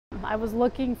I was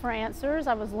looking for answers.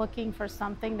 I was looking for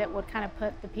something that would kind of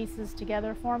put the pieces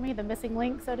together for me, the missing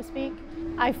link, so to speak.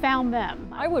 I found them.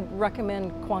 I would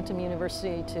recommend Quantum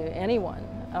University to anyone.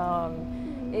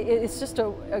 It's just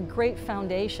a great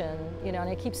foundation, you know, and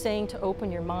I keep saying to open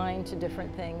your mind to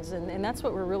different things, and that's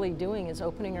what we're really doing, is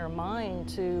opening our mind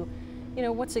to, you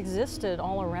know, what's existed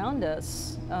all around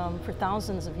us for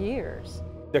thousands of years.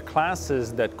 The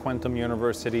classes that Quantum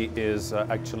University is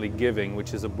actually giving,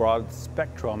 which is a broad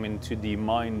spectrum into the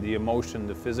mind, the emotion,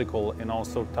 the physical, and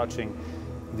also touching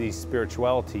the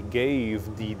spirituality,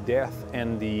 gave the depth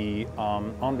and the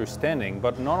understanding,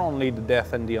 but not only the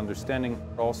depth and the understanding,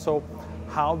 but also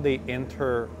how they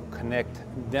interconnect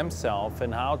themselves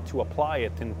and how to apply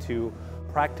it into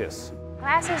practice.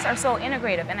 Classes are so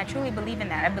integrative, and I truly believe in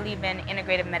that. I believe in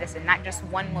integrative medicine, not just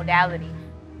one modality.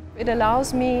 It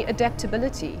allows me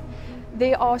adaptability.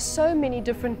 There are so many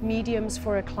different mediums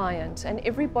for a client, and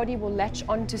everybody will latch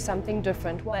onto something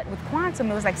different. But with quantum,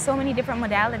 it was like so many different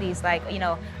modalities, like, you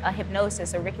know, a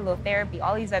hypnosis, auriculotherapy,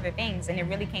 all these other things, and it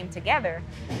really came together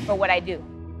for what I do.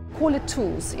 Call it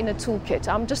tools in a toolkit.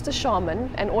 I'm just a shaman,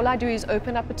 and all I do is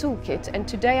open up a toolkit, and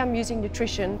today I'm using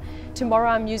nutrition, tomorrow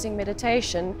I'm using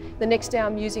meditation, the next day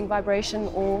I'm using vibration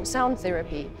or sound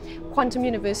therapy. Quantum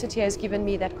University has given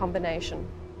me that combination.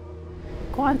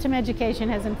 Quantum education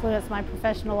has influenced my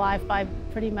professional life by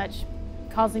pretty much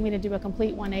causing me to do a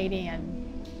complete 180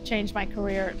 and change my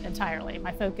career entirely,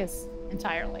 my focus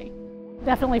entirely.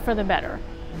 Definitely for the better.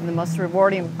 The most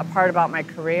rewarding part about my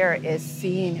career is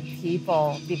seeing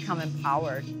people become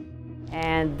empowered.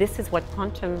 And this is what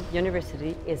Quantum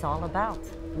University is all about,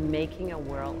 making a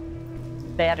world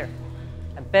better.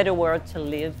 A better world to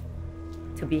live,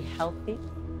 to be healthy,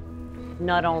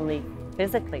 not only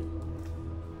physically,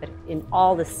 but in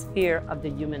all the sphere of the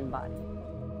human body.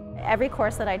 Every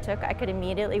course that I took, I could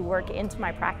immediately work into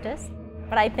my practice.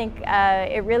 But I think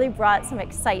it really brought some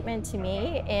excitement to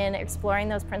me in exploring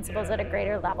those principles at a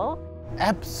greater level.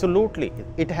 Absolutely.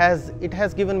 It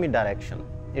has given me direction.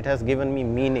 It has given me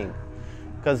meaning.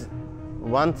 Because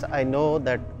once I know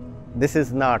that this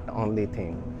is not only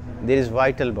thing, there is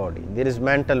vital body, there is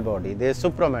mental body, there is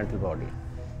supramental body.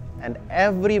 And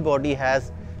every body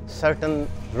has certain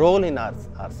role in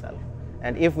ourselves.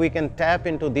 And if we can tap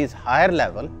into this higher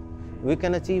level, we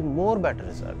can achieve more better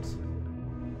results.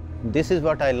 This is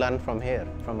what I learned from here,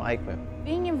 from IQM.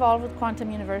 Being involved with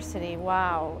Quantum University,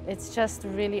 wow, it's just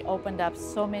really opened up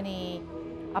so many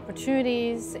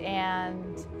opportunities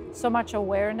and so much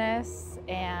awareness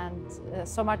and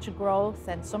so much growth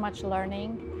and so much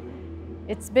learning.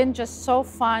 It's been just so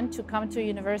fun to come to a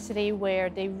university where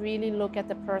they really look at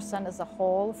the person as a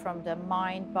whole, from the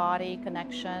mind-body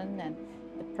connection and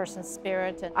the person's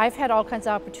spirit. And I've had all kinds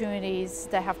of opportunities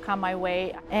that have come my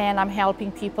way, and I'm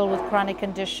helping people with chronic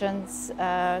conditions,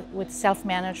 with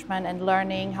self-management and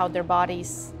learning how their body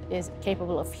is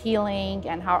capable of healing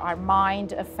and how our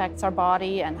mind affects our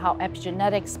body and how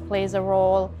epigenetics plays a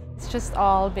role. It's just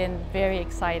all been very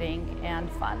exciting and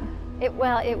fun. It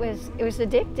was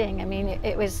addicting. I mean,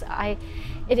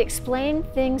 it explained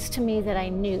things to me that I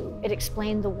knew. It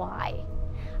explained the why.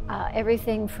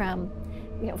 Everything from,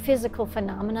 you know, physical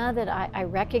phenomena that I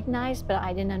recognized, but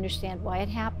I didn't understand why it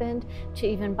happened, to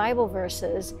even Bible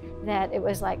verses that it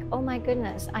was like, oh my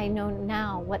goodness, I know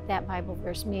now what that Bible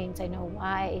verse means. I know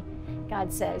why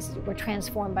God says we're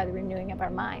transformed by the renewing of our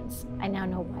minds. I now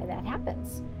know why that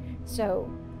happens. So.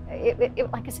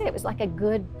 Like I said, it was like a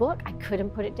good book. I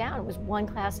couldn't put it down. It was one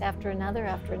class after another,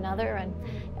 and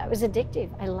it was addictive.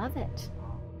 I love it.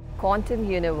 Quantum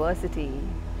University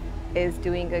is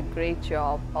doing a great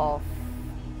job of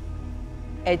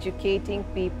educating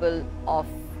people of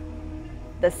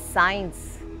the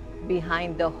science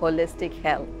behind the holistic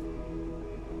health,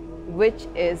 which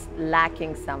is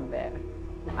lacking somewhere.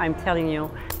 I'm telling you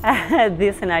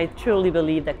this, and I truly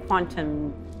believe that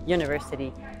Quantum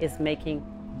University is making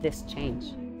this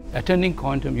change. Attending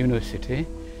Quantum University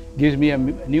gives me a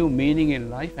new meaning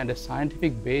in life and a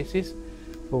scientific basis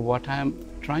for what I'm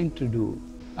trying to do.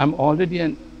 I'm already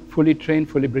a fully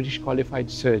trained, fully British qualified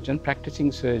surgeon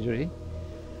practicing surgery,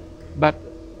 but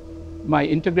my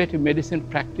integrative medicine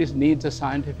practice needs a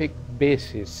scientific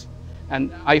basis,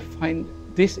 and I find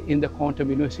this in the Quantum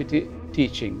University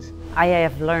teachings. I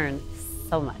have learned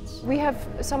so much. We have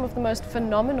some of the most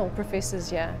phenomenal professors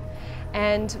here.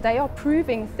 And they are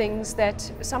proving things that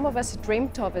some of us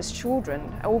dreamt of as children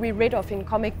or we read of in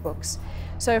comic books.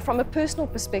 So from a personal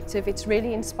perspective, it's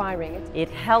really inspiring. It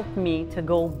helped me to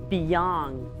go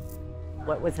beyond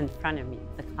what was in front of me,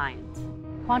 the client.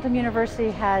 Quantum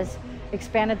University has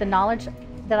expanded the knowledge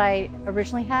that I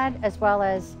originally had, as well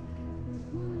as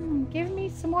given me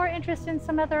some more interest in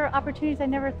some other opportunities I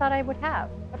never thought I would have.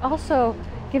 But also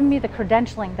given me the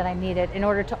credentialing that I needed in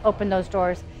order to open those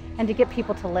doors and to get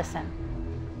people to listen.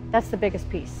 That's the biggest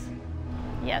piece.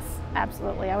 Yes,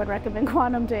 absolutely. I would recommend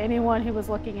quantum to anyone who was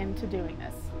looking into doing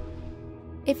this.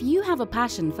 If you have a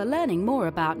passion for learning more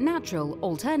about natural,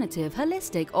 alternative,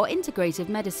 holistic or integrative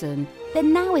medicine,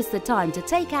 then now is the time to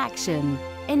take action.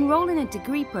 Enroll in a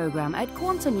degree program at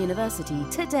Quantum University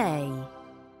today.